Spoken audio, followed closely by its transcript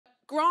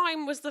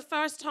grime was the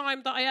first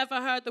time that I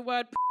ever heard the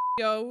word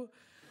yo,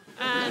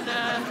 and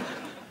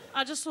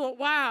I just thought,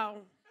 wow,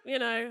 you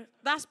know,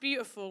 that's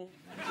beautiful.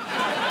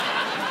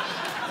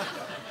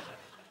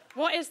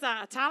 What is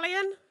that,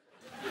 Italian?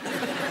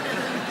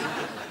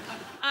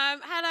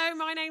 Hello,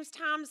 my name's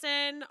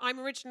Tamsyn. I'm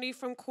originally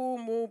from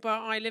Cornwall, but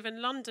I live in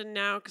London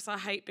now because I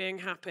hate being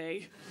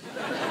happy.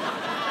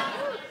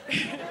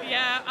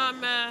 Yeah,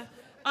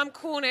 I'm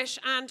Cornish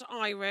and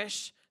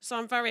Irish, so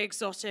I'm very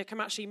exotic.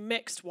 I'm actually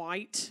mixed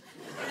white.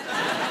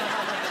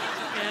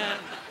 Yeah.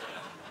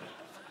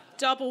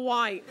 Double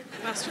white,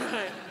 that's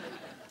right.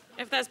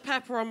 If there's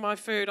pepper on my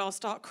food, I'll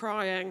start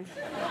crying.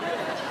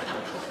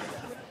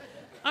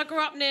 I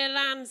grew up near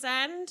Land's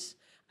End.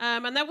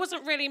 And there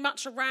wasn't really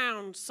much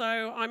around,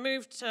 so I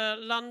moved to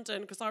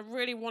London because I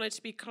really wanted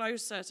to be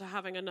closer to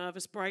having a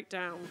nervous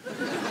breakdown.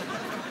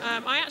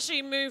 I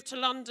actually moved to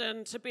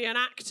London to be an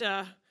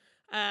actor,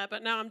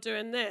 but now I'm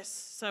doing this,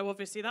 so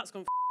obviously that's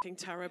gone f***ing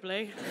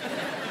terribly.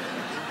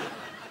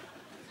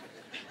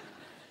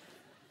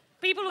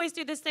 People always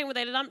do this thing where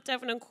they lump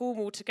Devon and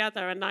Cornwall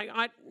together, and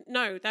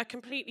no, they're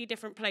completely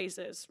different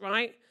places,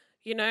 right?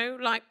 You know,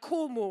 like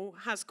Cornwall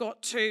has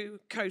got 2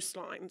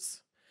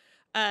 coastlines.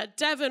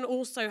 Devon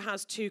also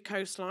has 2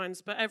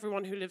 coastlines, but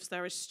everyone who lives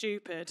there is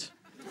stupid.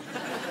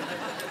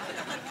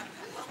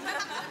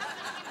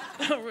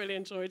 I really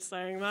enjoyed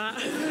saying that.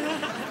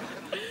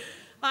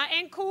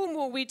 In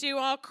Cornwall, we do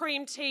our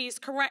cream teas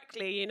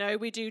correctly, you know,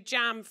 we do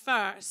jam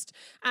first.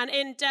 And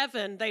in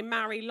Devon, they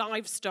marry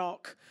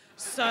livestock.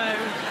 So,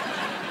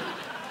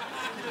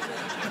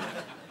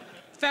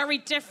 very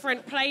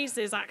different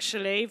places,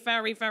 actually.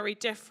 Very, very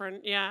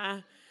different,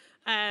 yeah.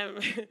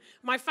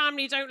 My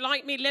family don't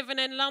like me living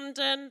in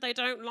London. They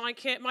don't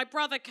like it. My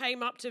brother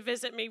came up to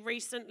visit me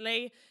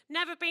recently.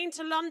 Never been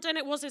to London.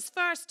 It was his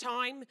first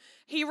time.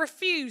 He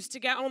refused to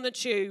get on the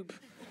tube.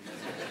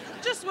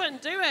 Just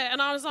wouldn't do it.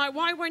 And I was like,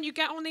 why won't you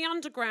get on the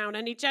underground?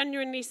 And he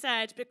genuinely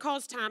said,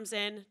 because,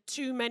 Tamsyn,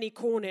 too many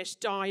Cornish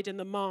died in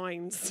the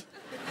mines.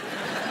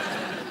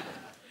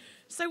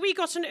 So we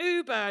got an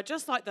Uber,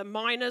 just like the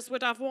miners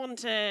would have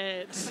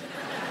wanted.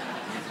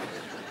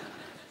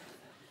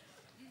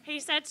 He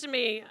said to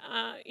me,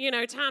 you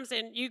know,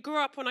 Tamsyn, you grew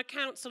up on a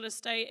council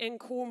estate in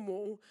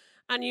Cornwall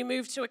and you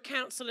moved to a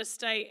council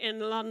estate in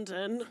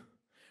London.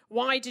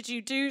 Why did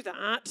you do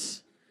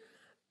that?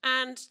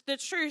 And the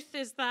truth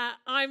is that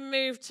I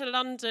moved to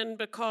London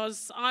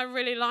because I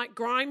really like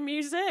grime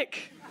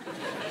music.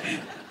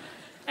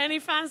 Any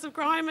fans of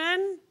grime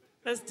in?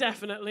 There's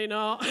definitely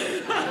not.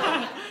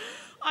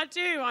 I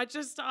do, I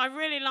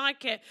really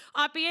like it.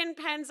 I'd be in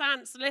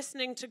Penzance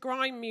listening to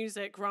grime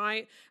music,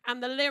 right?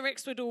 And the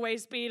lyrics would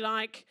always be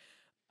like,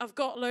 I've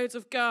got loads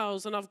of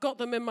girls and I've got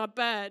them in my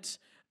bed.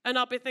 And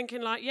I'll be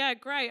thinking like, yeah,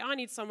 great, I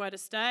need somewhere to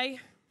stay.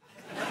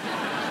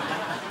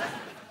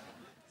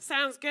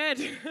 Sounds good.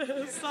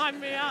 Sign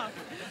me up.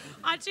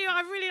 I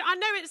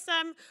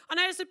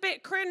know it's a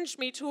bit cringe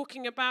me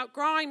talking about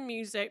grime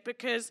music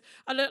because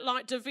I look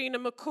like Davina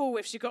McCall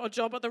if she got a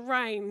job at the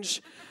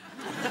range.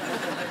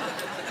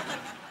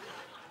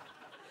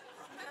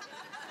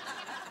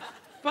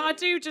 But I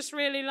do just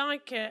really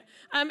like it.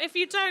 If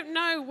you don't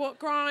know what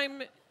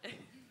grime...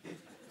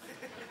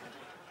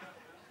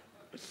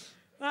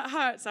 That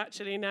hurts,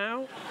 actually,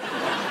 now.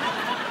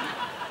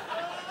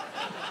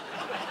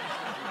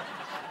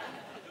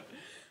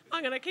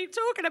 I'm going to keep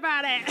talking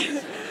about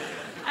it.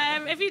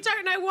 If you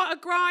don't know what a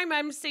grime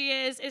MC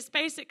is, it's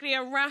basically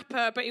a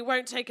rapper, but he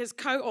won't take his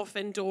coat off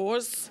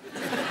indoors.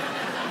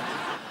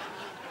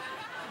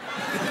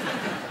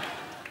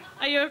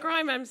 Are you a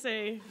grime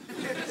MC?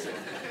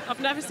 I've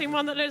never seen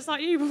one that looks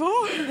like you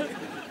before.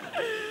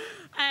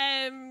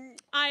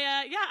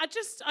 I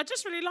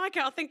just really like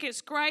it. I think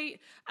it's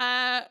great.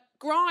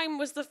 Grime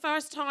was the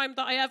first time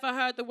that I ever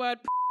heard the word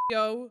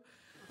yo,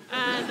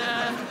 and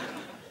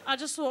I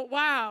just thought,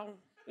 wow,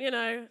 you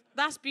know,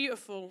 that's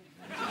beautiful.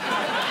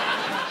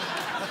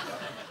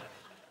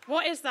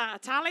 What is that,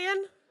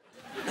 Italian?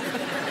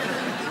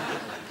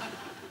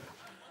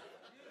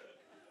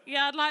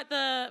 Yeah, I'd like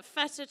the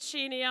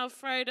fettuccine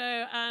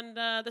Alfredo and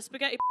the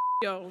spaghetti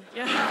yo.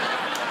 Yeah.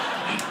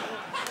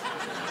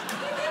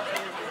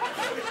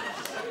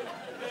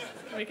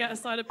 Can we get a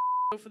side of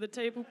for the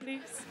table,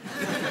 please?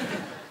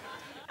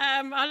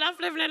 I love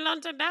living in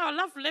London now. I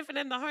love living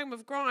in the home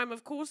of grime.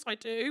 Of course I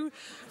do.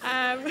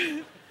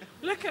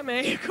 Look at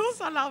me. Of course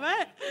I love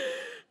it.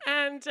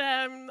 And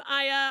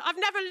I've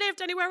never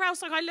lived anywhere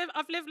else. Like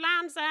I've lived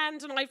Land's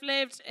End and I've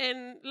lived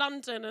in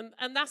London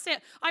and that's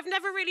it. I've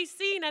never really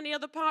seen any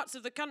other parts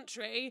of the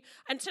country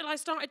until I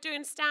started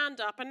doing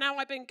stand-up, and now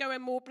I've been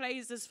going more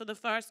places for the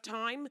first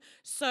time.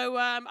 So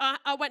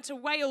I went to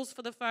Wales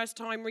for the first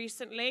time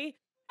recently.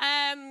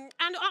 And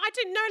I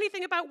didn't know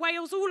anything about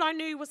Wales. All I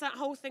knew was that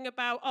whole thing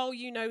about, oh,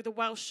 you know, the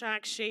Welsh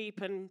shag sheep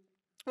and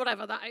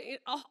whatever. That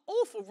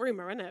awful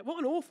rumour, isn't it? What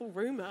an awful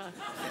rumour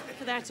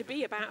for there to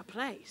be about a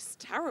place.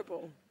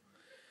 Terrible.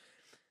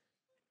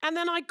 And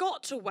then I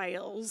got to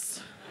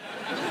Wales.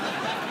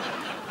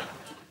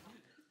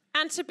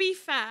 And to be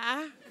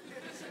fair,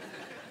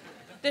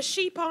 The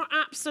sheep are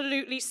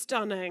absolutely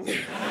stunning.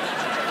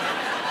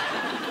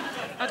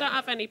 I don't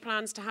have any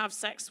plans to have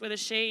sex with a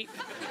sheep.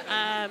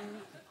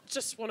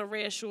 Just want to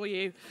reassure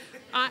you.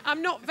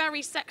 I'm not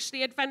very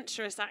sexually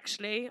adventurous,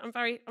 actually. I'm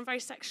very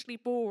sexually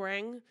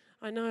boring.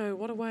 I know,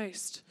 what a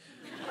waste.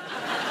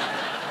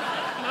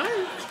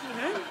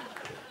 No.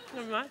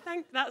 Never mind.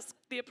 That's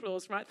the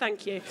applause, right?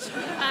 Thank you.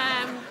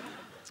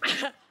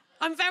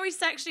 I'm very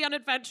sexually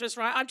unadventurous,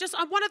 right?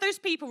 I'm one of those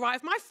people, right?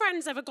 If my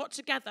friends ever got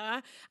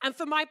together and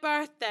for my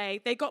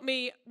birthday they got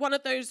me one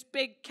of those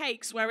big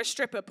cakes where a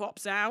stripper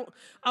pops out,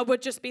 I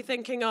would just be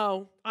thinking,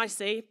 oh, I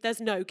see,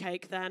 there's no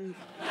cake then.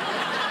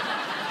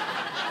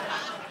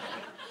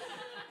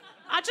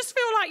 I just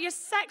feel like your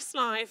sex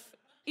life,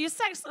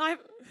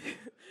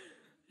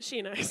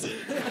 she knows.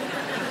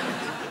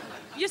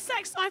 Your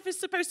sex life is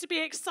supposed to be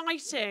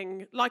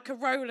exciting, like a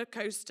roller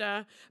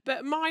coaster,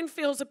 but mine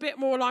feels a bit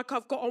more like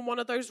I've got on one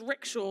of those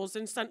rickshaws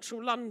in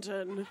central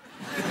London.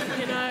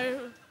 You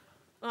know?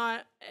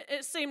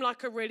 It seemed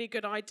like a really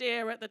good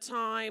idea at the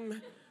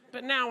time,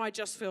 but now I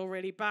just feel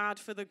really bad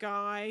for the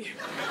guy.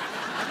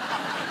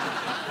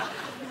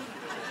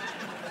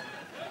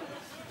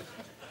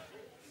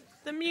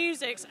 The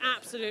music's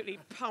absolutely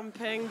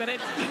pumping, but it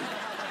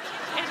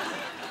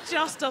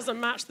just doesn't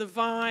match the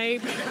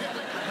vibe.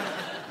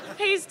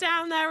 He's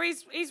down there,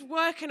 he's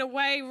working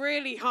away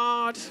really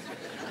hard.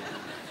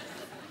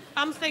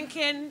 I'm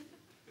thinking,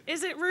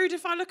 is it rude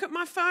if I look at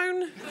my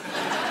phone?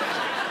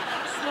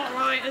 It's not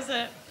right, is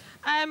it?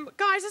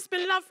 Guys, it's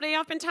been lovely.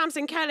 I've been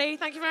Tamsyn Kelly.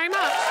 Thank you very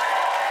much.